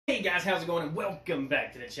Hey guys, how's it going? And welcome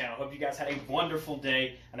back to the channel. Hope you guys had a wonderful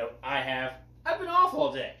day. I know I have. I've been off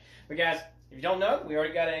all day. But guys, if you don't know, we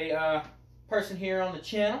already got a person here on the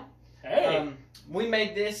channel. Hey! We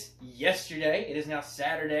made this yesterday. It is now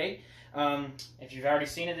Saturday. If you've already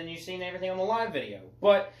seen it, then you've seen everything on the live video.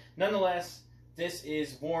 But nonetheless, this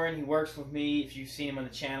is Warren. He works with me. If you've seen him on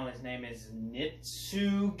the channel, his name is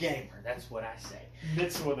Nitsu Gamer. That's what I say.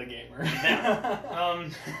 Nitsu the Gamer.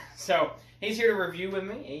 So he's here to review with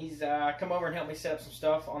me. He's come over and helped me set up some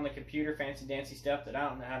stuff on the computer, fancy dancy stuff that I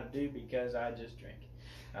don't know how to do because I just drink.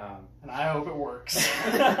 And I hope it works.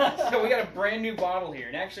 So we got a brand new bottle here,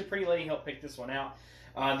 and actually Pretty Lady helped pick this one out.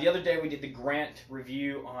 The other day we did the Grant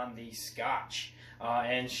review on the Scotch,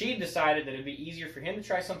 and she decided that it'd be easier for him to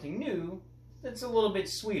try something new that's a little bit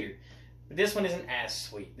sweeter. But this one isn't as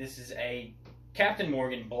sweet. This is a Captain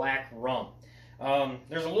Morgan Black Rum.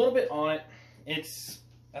 There's a little bit on it. It's,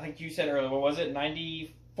 I think you said earlier, what was it,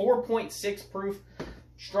 94.6 proof.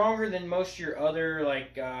 Stronger than most of your other,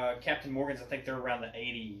 like, Captain Morgans. I think they're around the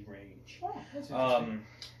 80 range. Oh, that's interesting.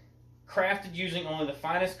 Crafted using only the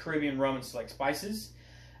finest Caribbean rum and select spices.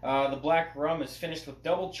 The black rum is finished with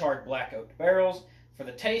double charred black oak barrels. For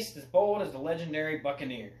the taste, as bold as the legendary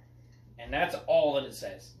Buccaneer. And that's all that it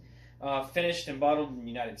says. Finished and bottled in the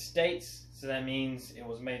United States. So that means it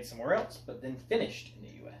was made somewhere else, but then finished in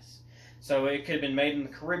the U.S. So it could have been made in the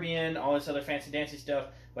Caribbean, all this other fancy dancy stuff.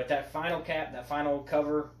 But that final cap, that final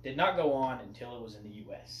cover, did not go on until it was in the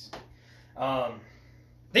U.S.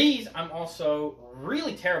 These, I'm also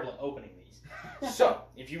really terrible at opening these. So,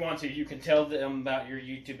 if you want to, you can tell them about your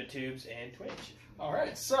YouTube-tubes and Twitch.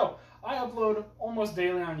 Alright, so I upload almost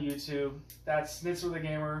daily on YouTube. That's Nitsu the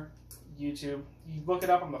Gamer, YouTube. You look it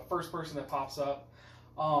up, I'm the first person that pops up.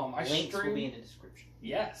 Links will be in the description.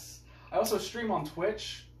 Yes. I also stream on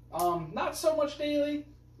Twitch. Not so much daily.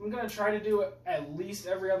 I'm going to try to do it at least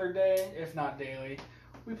every other day, if not daily.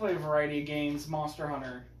 We play a variety of games, Monster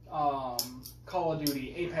Hunter, Call of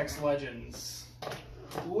Duty, Apex Legends,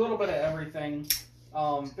 a little bit of everything.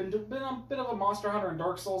 Been a bit of a Monster Hunter and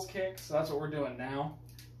Dark Souls kick, so that's what we're doing now.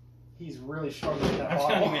 He's really struggling with that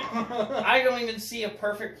bottle. I don't even see a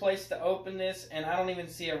perfect place to open this, and I don't even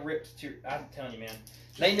see a ripped tube. I'm telling you, man.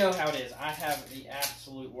 They know how it is. I have the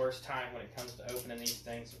absolute worst time when it comes to opening these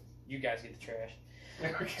things. You guys get the trash.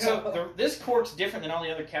 So this cork's different than all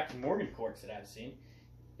the other Captain Morgan corks that I've seen.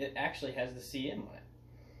 It actually has the CM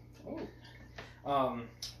on it. Oh,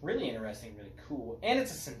 really interesting, really cool, and it's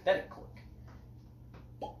a synthetic cork.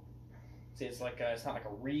 See, it's like it's not like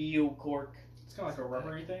a real cork. It's kind of like a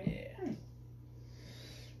rubbery thing. Yeah.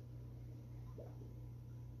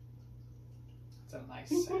 It's a nice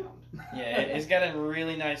sound. Yeah, it's got a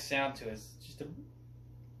really nice sound to it. It's just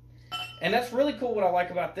and that's really cool. What I like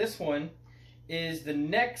about this one is the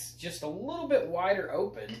neck's just a little bit wider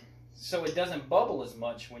open, so it doesn't bubble as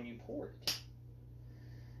much when you pour it.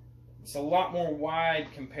 It's a lot more wide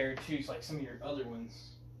compared to like some of your other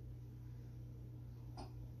ones.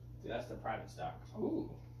 See, that's the private stock. Ooh.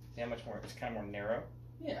 See how much more, it's kind of more narrow.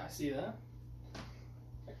 Yeah, I see that.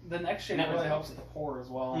 The neck shape really helps with the pour as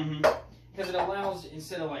well. Because it allows,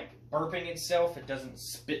 instead of like burping itself, it doesn't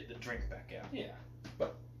spit the drink back out. Yeah.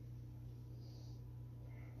 But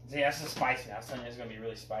see, that's the spicy. I was telling you it's going to be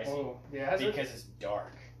really spicy. Oh, yeah. Because it's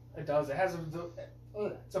dark. It does. It has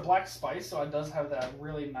it's a black spice, so it does have that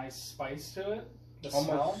really nice spice to it. The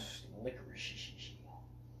smell. Licorice.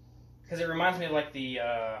 Because it reminds me of like the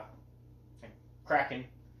Kraken.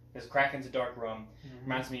 Because Kraken's a dark rum.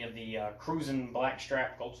 Reminds me of the Cruisin'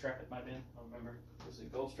 Blackstrap, Goldstrap it might have been. I don't remember. Was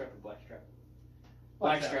it Goldstrap or Blackstrap?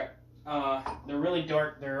 Blackstrap. They're really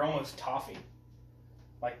dark. They're almost toffee.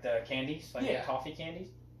 Like the candies. Like the toffee candies.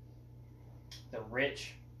 They're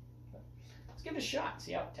rich. Let's give it a shot.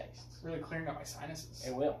 See how it tastes. It's really clearing out my sinuses.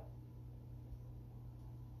 It will.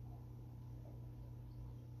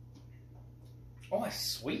 Oh, it's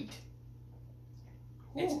sweet.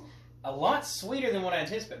 Ooh. It's a lot sweeter than what I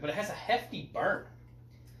anticipated, but it has a hefty burn.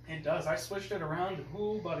 It does. I switched it around.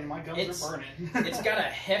 Ooh, buddy, my gums are burning. It's got a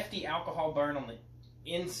hefty alcohol burn on the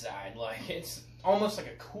inside. Like, it's almost like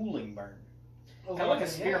a cooling burn. Kind of like a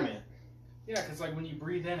spearmint. Yeah, because like when you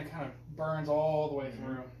breathe in, it kind of burns all the way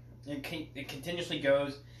through. It continuously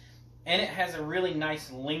goes, and it has a really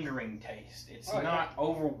nice lingering taste. It's not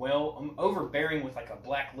overbearing with like a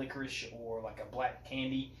black licorice or like a black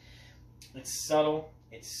candy. It's subtle.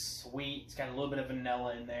 It's sweet. It's got a little bit of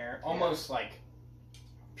vanilla in there, almost like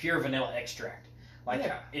pure vanilla extract.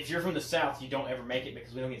 Like if you're from the South, you don't ever make it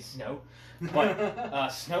because we don't get snow. But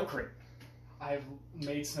snow cream. I've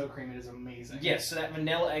made snow cream. It is amazing. Yes, so that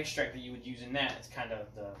vanilla extract that you would use in that, it's kind of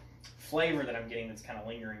flavor that I'm getting that's kind of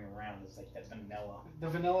lingering around is like that vanilla. The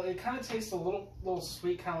vanilla, it kind of tastes a little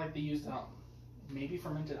sweet, kind of like they used maybe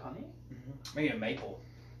fermented honey. Maybe a maple.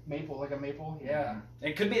 Maple, like a maple, yeah.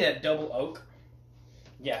 It could be that double oak.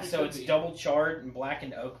 Yeah, It so could it's be. double charred and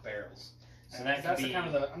blackened oak barrels. So that could That's be. the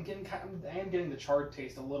kind of I am getting the charred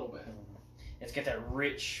taste a little bit. It's got that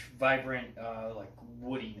rich, vibrant, like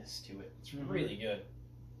woodiness to it. It's really good.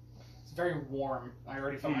 It's very warm. I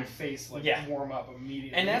already felt my face like warm up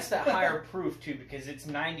immediately. And that's the higher proof too, because it's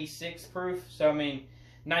 96 proof. So I mean,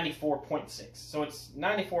 94.6. So it's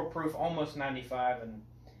 94 proof, almost 95, and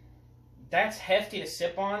that's hefty to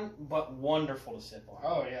sip on, but wonderful to sip on.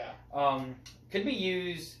 Oh yeah. Could be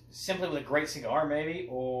used simply with a great cigar, maybe,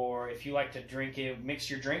 or if you like to drink it, mix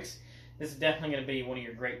your drinks. This is definitely going to be one of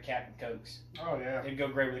your great Captain Cokes. Oh yeah. It'd go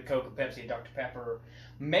great with a Coke, a Pepsi, a Dr. Pepper,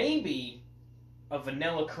 maybe a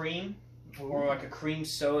vanilla cream, or like a cream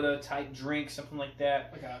soda type drink, something like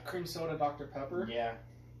that. Like a cream soda Dr. Pepper. Yeah.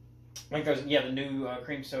 Like those, the new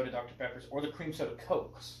cream soda Dr. Peppers, or the cream soda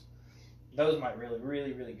Cokes. Those might really,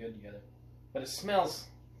 really, really good together. But it smells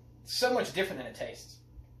so much different than it tastes.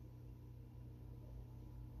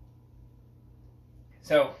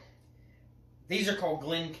 So, these are called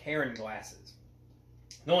Glencairn glasses.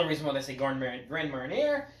 The only reason why they say Grand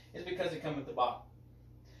Marnier is because they come with the bottle.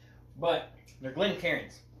 But they're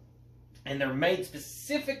Glencairns. And they're made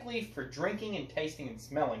specifically for drinking and tasting and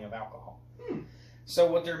smelling of alcohol.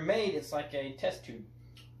 So what they're made, it's like a test tube.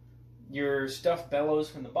 Your stuff bellows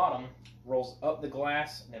from the bottom, rolls up the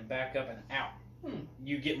glass, and then back up and out.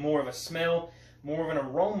 You get more of a smell, more of an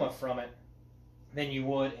aroma from it than you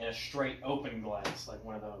would in a straight open glass, like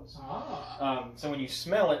one of those. So when you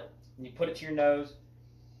smell it, and you put it to your nose,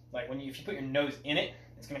 like if you put your nose in it,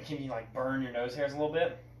 it's going to give you like burn your nose hairs a little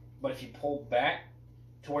bit. But if you pull back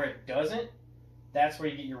to where it doesn't, that's where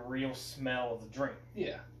you get your real smell of the drink.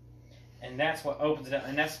 Yeah. And that's what opens it up,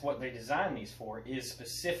 and that's what they designed these for, is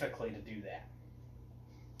specifically to do that.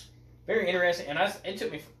 Very interesting, and it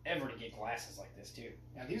took me forever to get glasses like this too.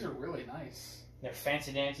 Yeah, these are really nice. They're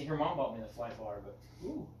fancy dancy. Her mom bought me the Fly Flower, but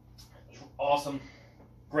Ooh. Awesome,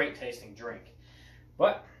 great tasting drink.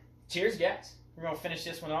 But cheers, guys. We're gonna finish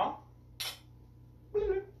this one off.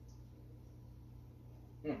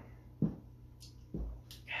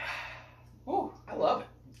 Ooh, I love it.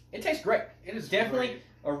 It tastes great. It is definitely great.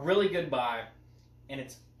 a really good buy, and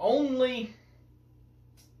it's only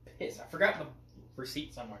piss. I forgot the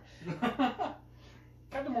receipt somewhere.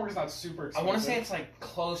 Captain Morgan's not super expensive. I want to say it's like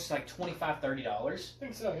close to like $25, $30. I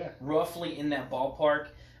think so, yeah. Roughly in that ballpark.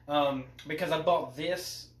 Because I bought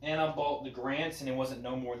this and I bought the Grants, and it wasn't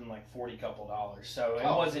no more than like $40 couple dollars. So it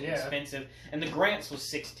wasn't expensive. And the Grants was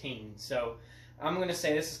 $16. So I'm going to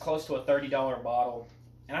say this is close to a $30 bottle,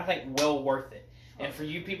 and I think well worth it. And for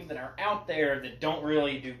you people that are out there that don't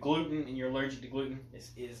really do gluten and you're allergic to gluten,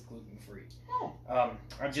 this is gluten-free.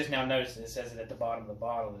 I've just now noticed that it says it at the bottom of the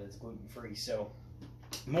bottle that it's gluten-free. So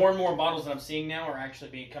more and more bottles that I'm seeing now are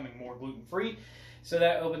actually becoming more gluten-free. So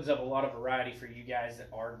that opens up a lot of variety for you guys that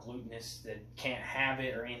are glutinous, that can't have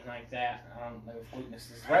it or anything like that. I don't know if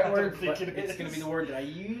glutinous is the right word, but it's going to be the word that I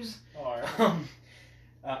use.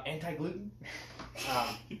 Anti-gluten.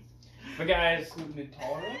 But guys, Gluten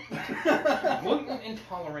intolerant? gluten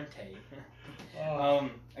intolerante.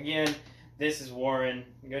 Again, this is Warren.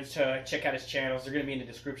 Go check out his channels. They're going to be in the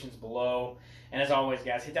descriptions below. And as always,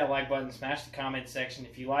 guys, hit that like button, smash the comment section.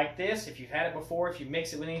 If you like this, if you've had it before, if you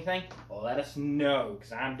mix it with anything, let us know,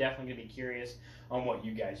 because I'm definitely going to be curious on what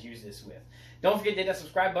you guys use this with. Don't forget to hit that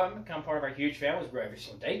subscribe button. Become part of our huge family. We grow every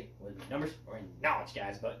single day, whether it be numbers or in knowledge,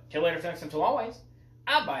 guys. But till later, thanks until always.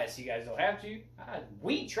 I buy it so you guys don't have to.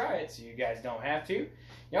 We try it so you guys don't have to.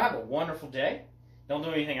 Y'all have a wonderful day. Don't do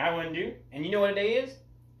anything I wouldn't do. And you know what a day is?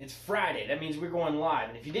 It's Friday. That means we're going live.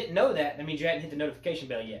 And if you didn't know that, that means you hadn't hit the notification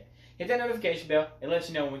bell yet. Hit that notification bell. It lets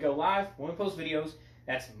you know when we go live, when we post videos.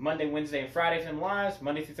 That's Monday, Wednesday, and Friday for them lives.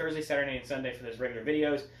 Monday through Thursday, Saturday, and Sunday for those regular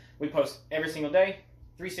videos. We post every single day,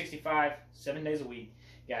 365, 7 days a week.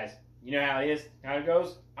 Guys, you know how it is, how it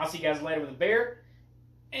goes. I'll see you guys later with a beer.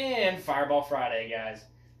 And Fireball Friday, guys.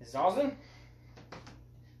 This is Austin.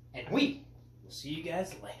 And we will see you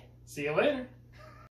guys later. See you later.